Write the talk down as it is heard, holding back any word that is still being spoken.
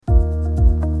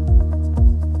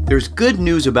There's good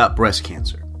news about breast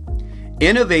cancer.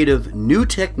 Innovative new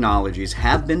technologies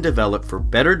have been developed for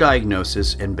better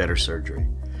diagnosis and better surgery.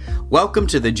 Welcome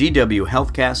to the GW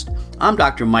Healthcast. I'm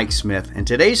Dr. Mike Smith, and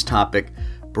today's topic,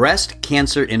 breast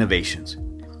cancer innovations.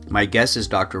 My guest is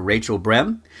Dr. Rachel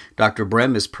Brehm. Dr.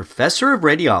 Brehm is professor of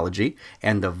radiology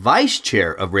and the vice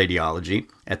chair of radiology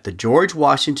at the George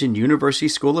Washington University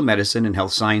School of Medicine and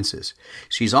Health Sciences.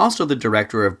 She's also the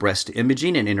director of breast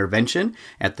imaging and intervention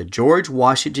at the George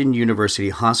Washington University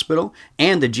Hospital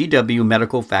and the GW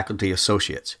Medical Faculty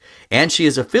Associates. And she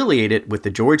is affiliated with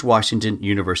the George Washington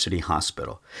University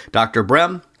Hospital. Dr.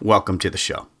 Brehm, welcome to the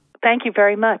show. Thank you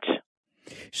very much.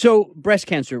 So, breast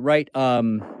cancer, right?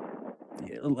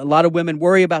 A lot of women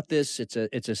worry about this. It's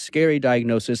a scary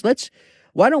diagnosis.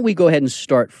 Why don't we go ahead and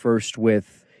start first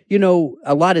with,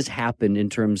 a lot has happened in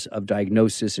terms of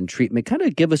diagnosis and treatment. Kind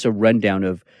of give us a rundown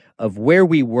of where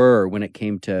we were when it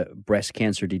came to breast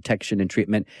cancer detection and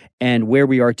treatment and where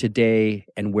we are today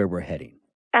and where we're heading.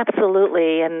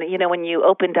 Absolutely. And, when you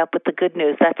opened up with the good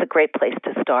news, that's a great place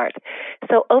to start.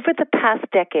 So over the past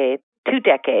decade, 2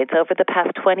 decades, over the past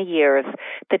 20 years,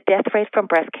 the death rate from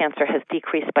breast cancer has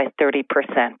decreased by 30%,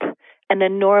 an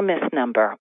enormous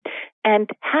number. And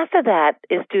half of that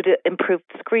is due to improved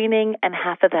screening, and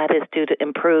half of that is due to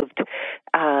improved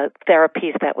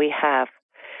therapies that we have.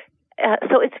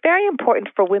 So it's very important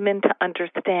for women to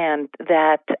understand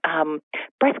that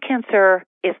breast cancer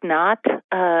is not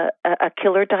a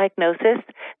killer diagnosis,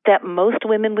 that most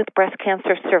women with breast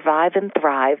cancer survive and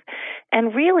thrive.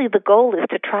 And really the goal is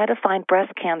to try to find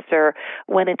breast cancer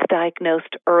when it's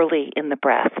diagnosed early in the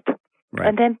breast. Right.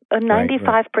 And then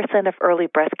 95% of early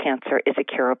breast cancer is a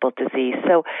curable disease.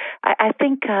 So I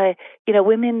think,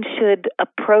 women should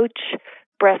approach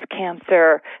breast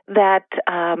cancer that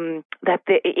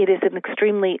it is an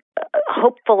extremely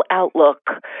hopeful outlook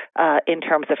in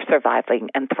terms of surviving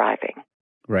and thriving.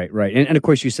 Right. And of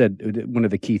course, you said one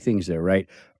of the key things there, right?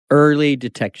 Early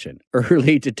detection,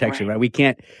 right? We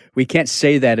can't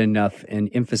say that enough and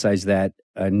emphasize that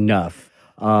enough.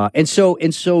 And so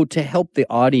to help the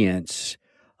audience,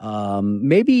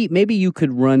 maybe you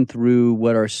could run through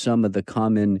what are some of the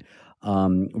common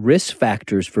risk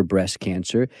factors for breast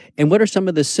cancer, and what are some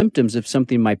of the symptoms if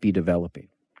something might be developing?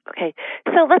 Okay,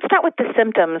 so let's start with the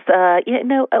symptoms.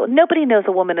 Nobody knows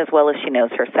a woman as well as she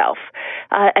knows herself,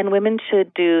 and women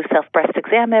should do self-breast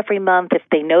exam every month. If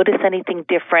they notice anything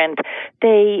different,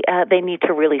 they need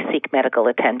to really seek medical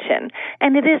attention.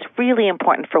 And it is really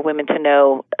important for women to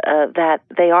know that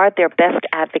they are their best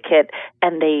advocate,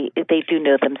 and they do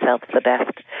know themselves the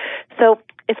best. So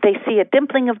if they see a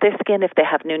dimpling of their skin, if they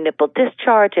have new nipple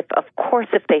discharge, if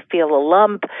they feel a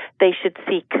lump, they should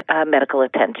seek medical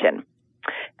attention.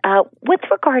 With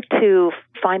regard to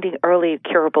finding early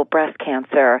curable breast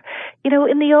cancer,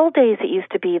 in the old days it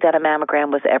used to be that a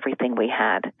mammogram was everything we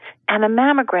had. And a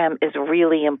mammogram is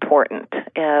really important.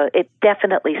 It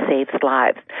definitely saves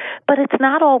lives. But it's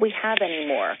not all we have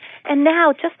anymore. And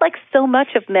now, just like so much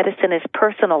of medicine is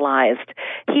personalized,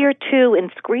 here too in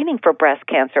screening for breast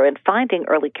cancer and finding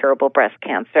early curable breast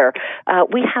cancer,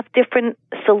 we have different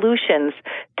solutions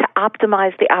to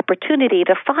optimize the opportunity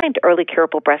to find early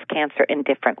curable breast cancer in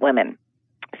different women.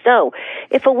 So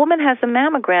if a woman has a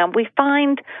mammogram, we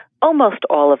find almost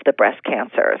all of the breast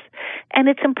cancers. And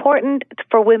it's important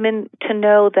for women to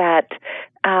know that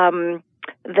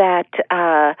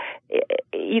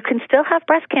you can still have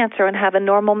breast cancer and have a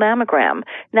normal mammogram.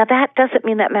 Now, that doesn't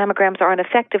mean that mammograms aren't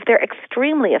effective. They're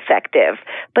extremely effective.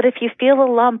 But if you feel a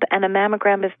lump and a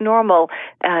mammogram is normal,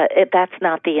 that's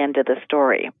not the end of the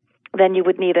story. Then you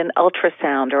would need an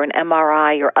ultrasound or an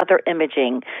MRI or other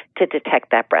imaging to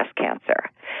detect that breast cancer.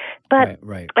 But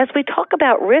as we talk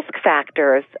about risk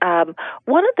factors,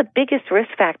 one of the biggest risk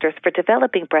factors for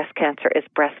developing breast cancer is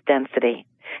breast density.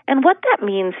 And what that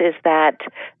means is that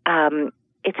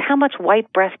it's how much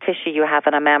white breast tissue you have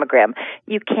in a mammogram.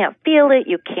 You can't feel it,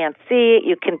 you can't see it,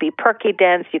 you can be perky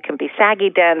dense, you can be saggy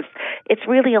dense. It's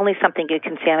really only something you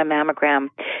can see on a mammogram.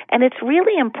 And it's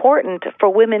really important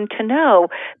for women to know,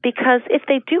 because if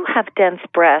they do have dense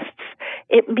breasts,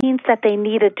 it means that they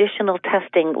need additional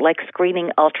testing like screening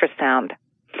ultrasound.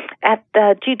 At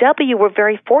GW, we're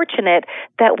very fortunate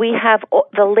that we have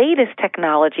the latest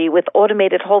technology with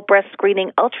automated whole breast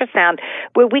screening ultrasound,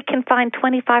 where we can find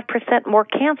 25% more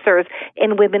cancers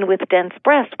in women with dense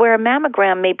breasts, where a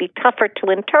mammogram may be tougher to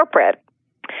interpret.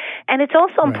 And it's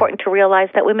also important to realize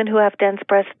that women who have dense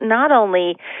breasts not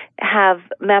only have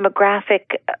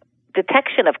mammographic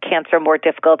detection of cancer more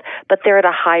difficult, but they're at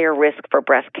a higher risk for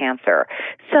breast cancer.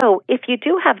 So if you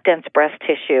do have dense breast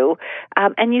tissue,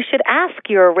 and you should ask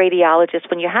your radiologist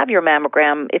when you have your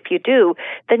mammogram, if you do,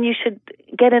 then you should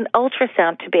get an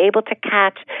ultrasound to be able to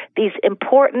catch these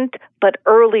important but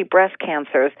early breast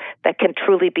cancers that can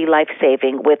truly be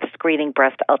life-saving with screening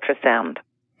breast ultrasound.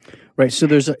 Right. So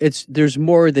there's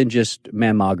more than just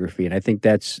mammography, and I think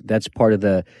that's part of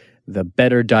the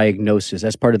better diagnosis.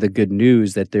 That's part of the good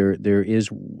news, that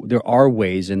there are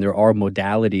ways and there are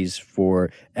modalities for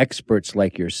experts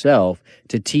like yourself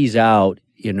to tease out,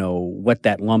 what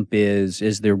that lump is.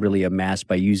 Is there really a mass,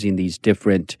 by using these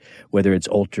different, whether it's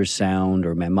ultrasound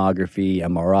or mammography,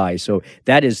 MRI. So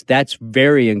that's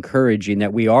very encouraging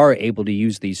that we are able to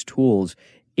use these tools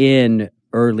in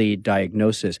early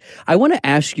diagnosis. I want to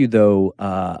ask you, though,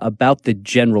 about the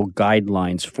general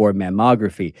guidelines for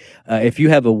mammography. If you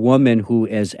have a woman who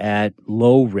is at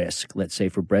low risk, let's say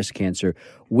for breast cancer,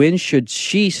 when should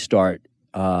she start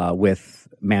with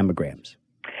mammograms?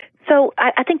 So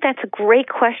I think that's a great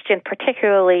question,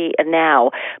 particularly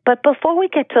now. But before we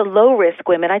get to low-risk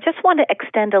women, I just want to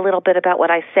extend a little bit about what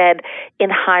I said in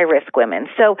high-risk women.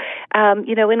 So,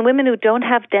 in women who don't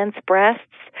have dense breasts,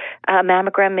 a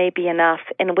mammogram may be enough.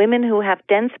 In women who have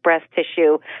dense breast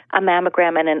tissue, a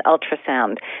mammogram and an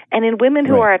ultrasound. And in women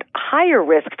who are at higher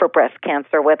risk for breast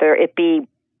cancer, whether it be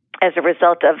as a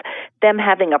result of them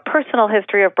having a personal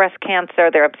history of breast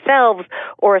cancer themselves,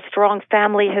 or a strong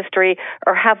family history,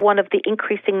 or have one of the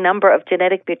increasing number of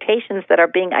genetic mutations that are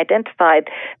being identified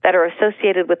that are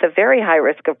associated with a very high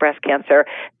risk of breast cancer,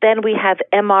 then we have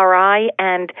MRI.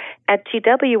 And at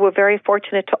GW, we're very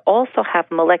fortunate to also have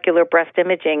molecular breast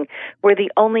imaging. We're the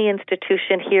only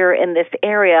institution here in this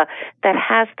area that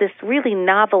has this really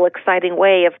novel, exciting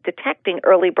way of detecting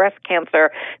early breast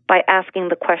cancer by asking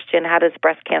the question, how does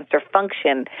breast cancer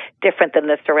function different than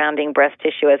the surrounding breast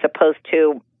tissue, as opposed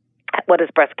to what does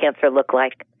breast cancer look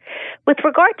like? With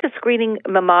regard to screening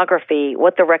mammography,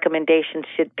 what the recommendations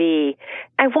should be,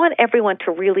 I want everyone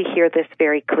to really hear this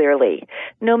very clearly.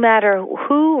 No matter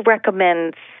who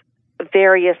recommends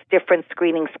various different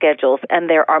screening schedules, and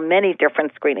there are many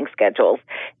different screening schedules,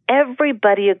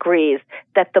 everybody agrees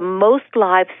that the most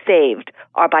lives saved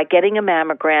are by getting a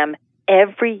mammogram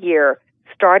every year,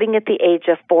 starting at the age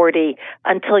of 40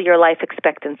 until your life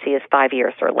expectancy is 5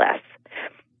 years or less.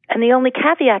 And the only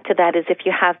caveat to that is if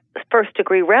you have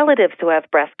first-degree relatives who have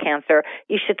breast cancer,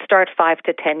 you should start 5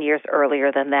 to 10 years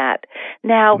earlier than that.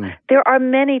 Now, there are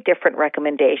many different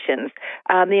recommendations.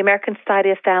 The American Society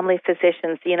of Family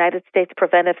Physicians, the United States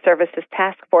Preventive Services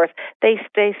Task Force, they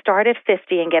start at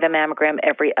 50 and get a mammogram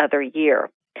every other year.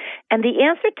 And the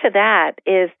answer to that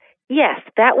is, yes,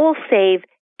 that will save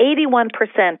 81%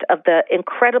 of the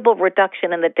incredible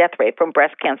reduction in the death rate from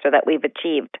breast cancer that we've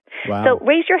achieved. Wow. So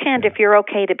raise your hand if you're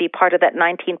okay to be part of that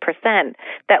 19%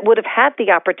 that would have had the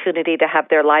opportunity to have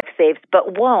their life saved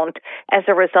but won't as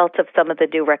a result of some of the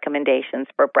new recommendations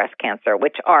for breast cancer,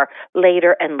 which are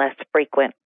later and less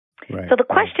frequent. Right, so the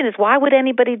question is, why would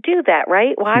anybody do that,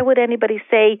 right? Why would anybody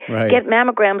say get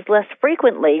mammograms less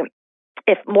frequently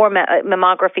if more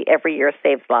mammography every year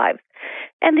saves lives?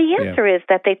 And the answer is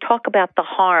that they talk about the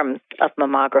harms of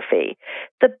mammography.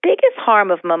 The biggest harm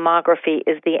of mammography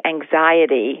is the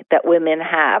anxiety that women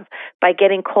have by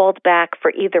getting called back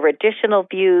for either additional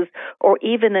views or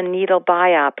even a needle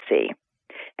biopsy.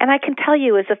 And I can tell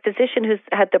you, as a physician who's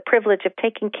had the privilege of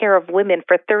taking care of women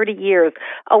for 30 years,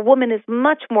 a woman is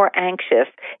much more anxious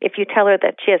if you tell her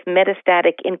that she has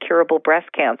metastatic incurable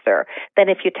breast cancer than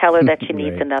if you tell her that she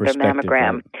needs another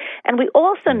mammogram. Right. And we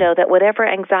also know that whatever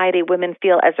anxiety women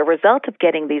feel as a result of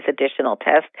getting these additional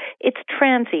tests, it's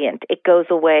transient. It goes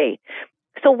away.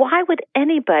 So why would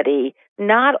anybody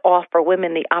not offer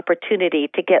women the opportunity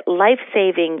to get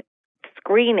life-saving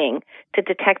screening to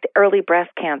detect early breast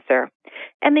cancer?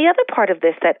 And the other part of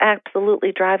this that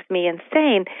absolutely drives me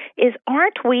insane is,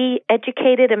 aren't we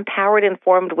educated, empowered,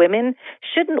 informed women?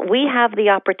 Shouldn't we have the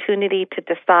opportunity to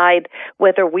decide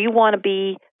whether we want to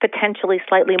be potentially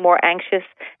slightly more anxious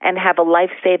and have a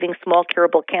life-saving small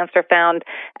curable cancer found,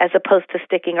 as opposed to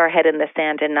sticking our head in the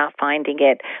sand and not finding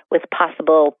it with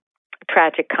possible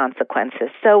tragic consequences?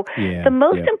 So the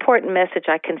most important message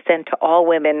I can send to all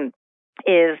women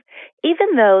is,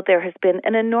 even though there has been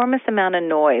an enormous amount of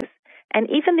noise, and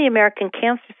even the American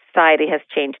Cancer Society has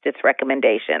changed its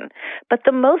recommendation, but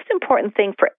the most important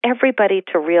thing for everybody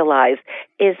to realize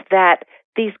is that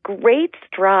these great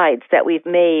strides that we've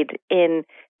made in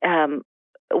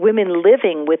women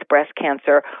living with breast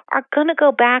cancer are going to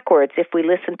go backwards if we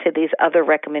listen to these other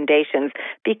recommendations,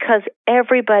 because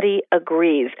everybody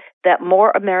agrees that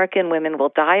more American women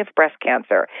will die of breast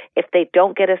cancer if they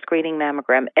don't get a screening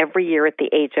mammogram every year at the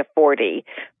age of 40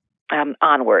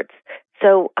 onwards.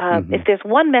 So if there's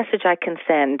one message I can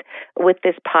send with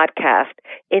this podcast,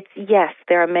 it's yes,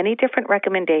 there are many different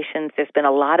recommendations. There's been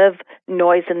a lot of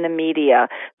noise in the media.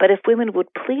 But if women would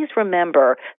please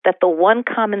remember that the one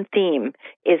common theme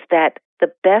is that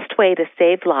the best way to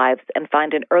save lives and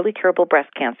find an early curable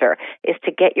breast cancer is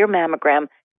to get your mammogram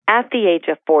at the age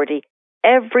of 40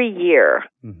 every year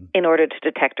in order to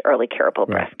detect early curable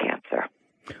breast cancer.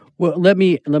 Well, let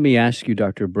me ask you,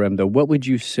 Dr. Brem, though, what would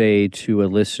you say to a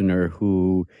listener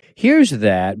who hears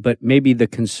that, but maybe the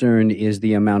concern is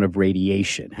the amount of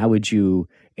radiation? How would you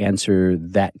answer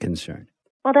that concern?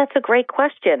 Well, that's a great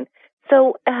question.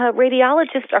 So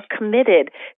radiologists are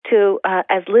committed to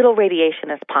as little radiation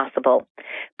as possible.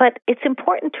 But it's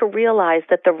important to realize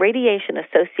that the radiation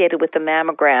associated with the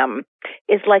mammogram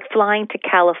is like flying to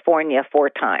California 4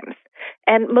 times.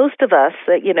 And most of us,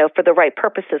 for the right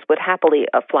purposes, would happily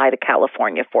fly to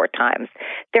California 4 times.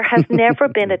 There has never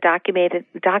been a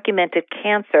documented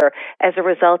cancer as a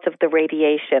result of the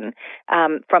radiation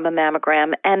from a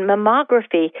mammogram. And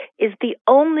mammography is the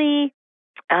only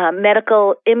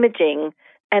medical imaging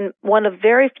and one of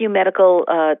very few medical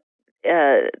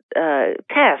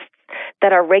tests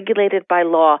that are regulated by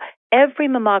law. Every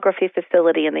mammography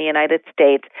facility in the United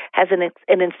States has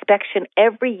an inspection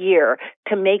every year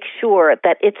to make sure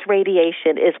that its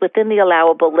radiation is within the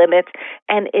allowable limits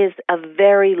and is a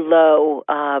very low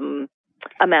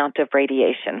amount of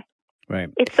radiation. Right.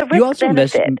 It's the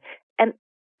risk-benefit. And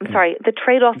I'm sorry, the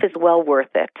trade-off is well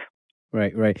worth it.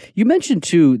 Right. You mentioned,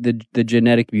 too, the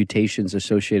genetic mutations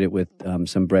associated with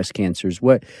some breast cancers.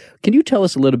 What can you tell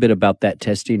us a little bit about that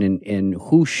testing and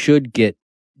who should get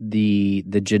the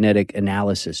genetic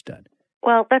analysis done?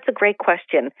 Well, that's a great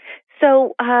question.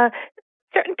 So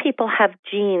certain people have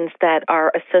genes that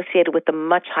are associated with a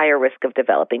much higher risk of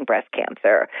developing breast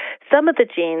cancer. Some of the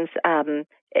genes,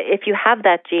 if you have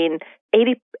that gene,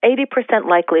 80%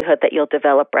 likelihood that you'll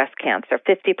develop breast cancer,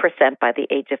 50% by the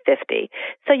age of 50.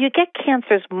 So you get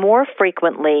cancers more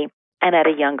frequently and at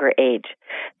a younger age.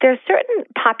 There are certain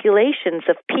populations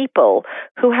of people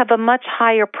who have a much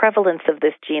higher prevalence of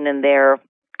this gene in their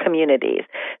communities.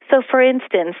 So, for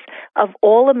instance, of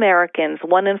all Americans,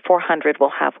 1 in 400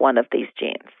 will have one of these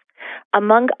genes.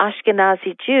 Among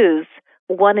Ashkenazi Jews,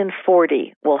 1 in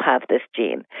 40 will have this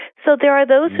gene. So there are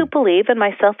those who believe, and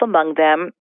myself among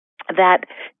them, that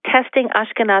testing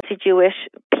Ashkenazi Jewish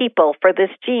people for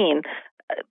this gene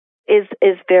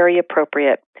is very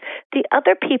appropriate. The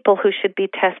other people who should be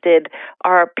tested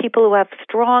are people who have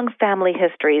strong family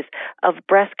histories of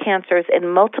breast cancers in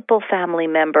multiple family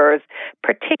members,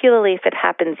 particularly if it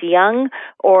happens young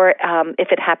or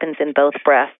if it happens in both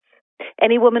breasts.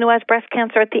 Any woman who has breast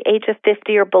cancer at the age of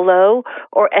 50 or below,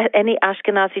 or any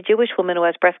Ashkenazi Jewish woman who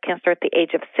has breast cancer at the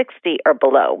age of 60 or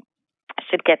below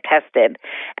should get tested.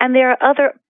 And there are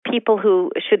other people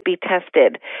who should be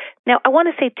tested. Now, I want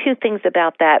to say 2 things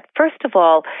about that. First of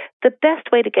all, the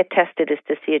best way to get tested is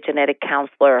to see a genetic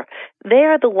counselor. They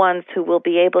are the ones who will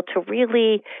be able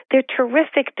to they're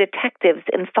terrific detectives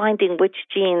in finding which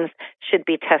genes should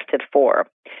be tested for.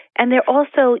 And they're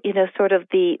also, sort of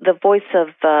the voice of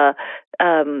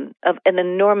an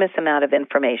enormous amount of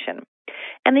information.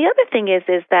 And the other thing is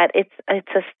that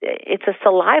it's a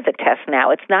saliva test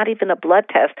now. It's not even a blood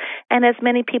test. And as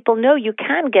many people know, you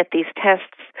can get these tests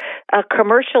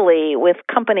commercially with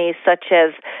companies such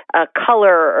as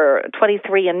Color or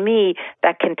 23andMe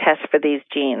that can test for these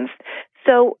genes.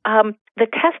 So the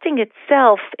testing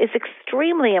itself is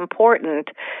extremely important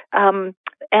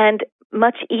and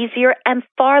much easier and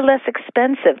far less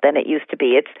expensive than it used to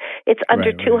be. It's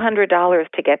under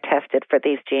 $200 to get tested for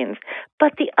these genes.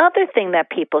 But the other thing that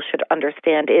people should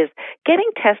understand is getting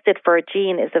tested for a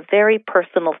gene is a very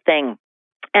personal thing.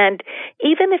 And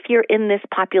even if you're in this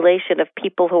population of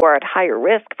people who are at higher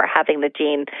risk for having the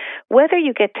gene, whether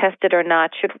you get tested or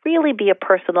not should really be a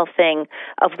personal thing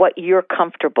of what you're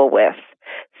comfortable with.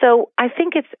 So I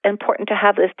think it's important to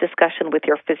have this discussion with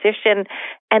your physician,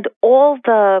 and all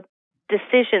the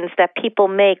decisions that people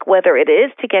make, whether it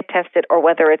is to get tested or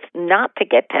whether it's not to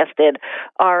get tested,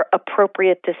 are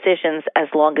appropriate decisions as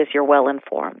long as you're well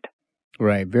informed.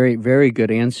 Right. Very, very good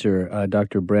answer,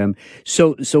 Dr. Brem.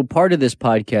 So part of this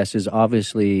podcast is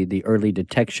obviously the early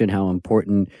detection, how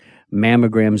important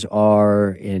mammograms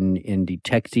are in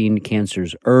detecting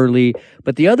cancers early.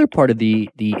 But the other part of the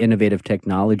innovative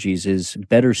technologies is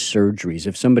better surgeries.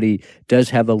 If somebody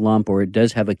does have a lump or it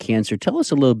does have a cancer, tell us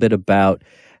a little bit about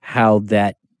how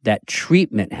that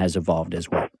treatment has evolved as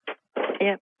well.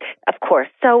 Yeah. Of course.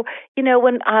 So,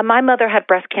 when my mother had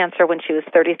breast cancer when she was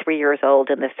 33 years old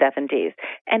in the 70s,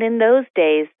 and in those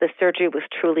days, the surgery was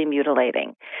truly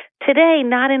mutilating. Today,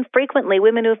 not infrequently,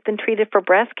 women who have been treated for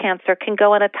breast cancer can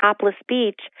go on a topless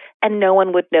beach and no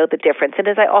one would know the difference. And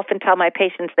as I often tell my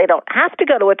patients, they don't have to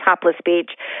go to a topless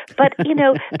beach, but,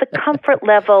 the comfort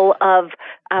level of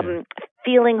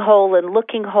feeling whole and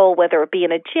looking whole, whether it be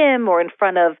in a gym or in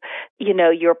front of,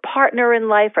 your partner in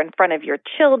life or in front of your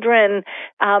children,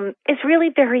 is really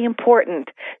very important.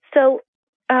 So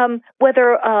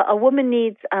whether a woman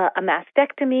needs a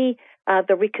mastectomy,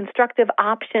 the reconstructive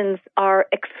options are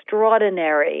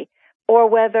extraordinary, or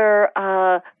whether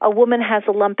a woman has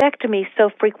a lumpectomy, so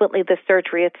frequently the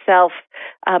surgery itself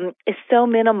is so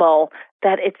minimal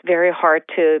that it's very hard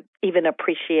to even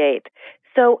appreciate.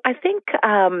 So I think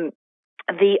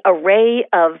the array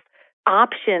of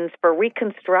options for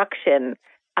reconstruction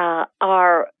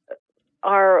are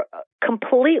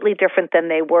completely different than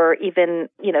they were even,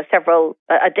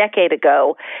 a decade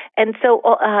ago. And so,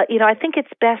 I think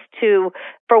it's best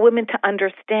for women to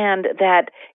understand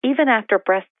that even after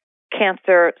breast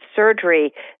cancer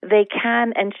surgery, they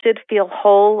can and should feel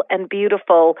whole and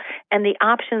beautiful, and the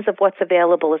options of what's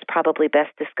available is probably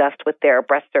best discussed with their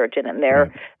breast surgeon and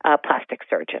their plastic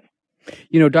surgeon.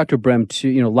 Dr. Brem,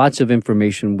 lots of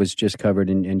information was just covered,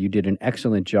 and you did an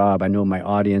excellent job. I know my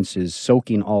audience is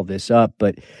soaking all this up,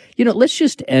 but, let's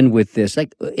just end with this.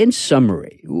 Like, in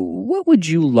summary, what would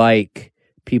you like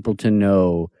people to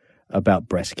know about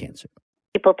breast cancer?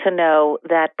 People to know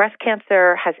that breast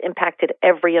cancer has impacted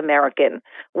every American.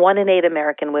 1 in 8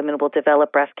 American women will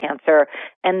develop breast cancer,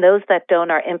 and those that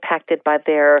don't are impacted by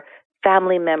their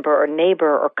family member or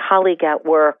neighbor or colleague at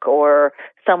work or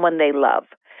someone they love.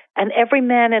 And every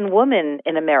man and woman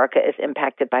in America is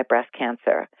impacted by breast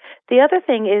cancer. The other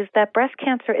thing is that breast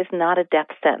cancer is not a death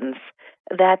sentence,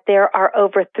 that there are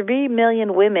over 3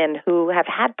 million women who have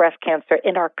had breast cancer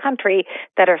in our country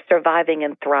that are surviving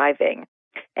and thriving.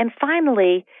 And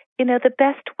finally, the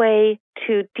best way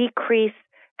to decrease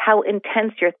how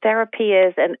intense your therapy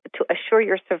is and to assure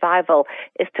your survival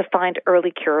is to find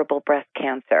early curable breast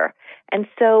cancer. And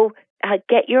so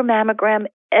get your mammogram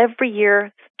every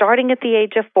year, starting at the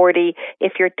age of 40.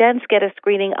 If you're dense, get a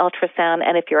screening ultrasound,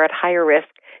 and if you're at higher risk,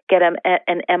 get an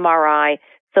MRI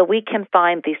so we can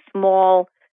find these small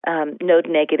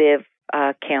node-negative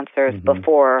cancers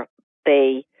before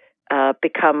they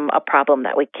become a problem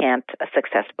that we can't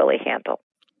successfully handle.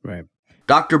 Right.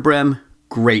 Dr. Brem,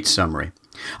 great summary.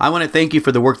 I want to thank you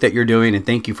for the work that you're doing, and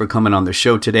thank you for coming on the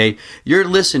show today. You're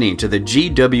listening to the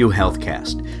GW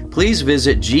Healthcast. Please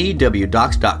visit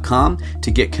gwdocs.com to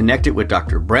get connected with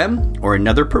Dr. Brem or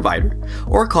another provider,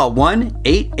 or call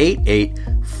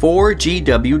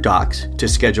 1-888-4GW-DOCS to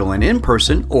schedule an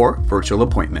in-person or virtual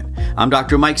appointment. I'm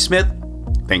Dr. Mike Smith.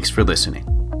 Thanks for listening.